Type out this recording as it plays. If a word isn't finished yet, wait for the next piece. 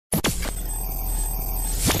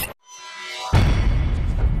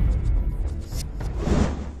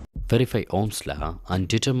verify Ohm's law and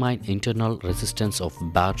determine internal resistance of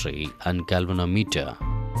battery and galvanometer.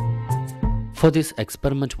 For this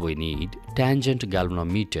experiment we need tangent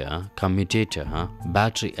galvanometer, commutator,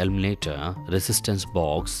 battery eliminator, resistance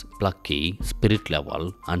box, plug key, spirit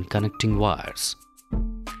level and connecting wires.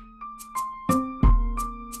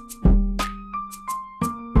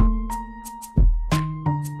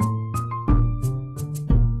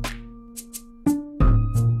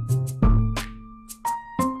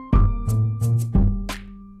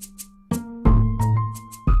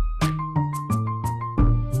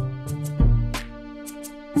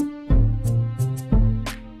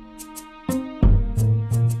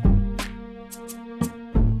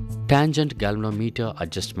 Tangent galvanometer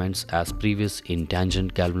adjustments as previous in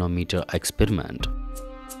tangent galvanometer experiment.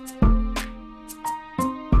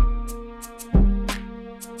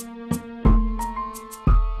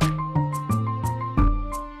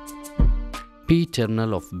 P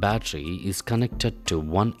terminal of battery is connected to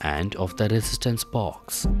one end of the resistance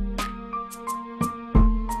box.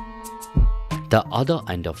 The other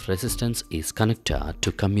end of resistance is connected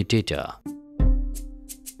to commutator.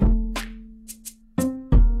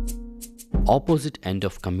 Opposite end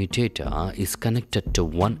of commutator is connected to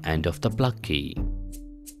one end of the plug key.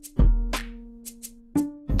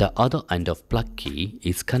 The other end of plug key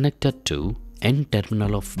is connected to N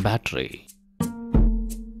terminal of battery.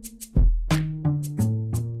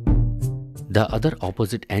 The other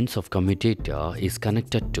opposite ends of commutator is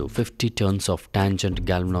connected to 50 turns of tangent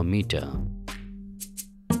galvanometer.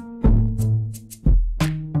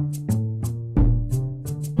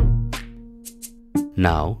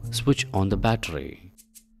 Now switch on the battery.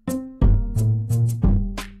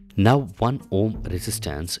 Now 1 ohm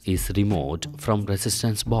resistance is removed from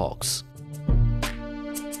resistance box.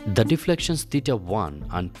 The deflections θ1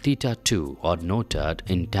 and θ2 are noted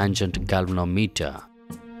in tangent galvanometer.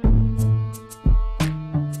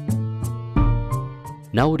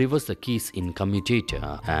 Now reverse the keys in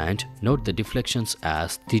commutator and note the deflections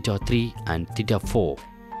as θ3 and θ4.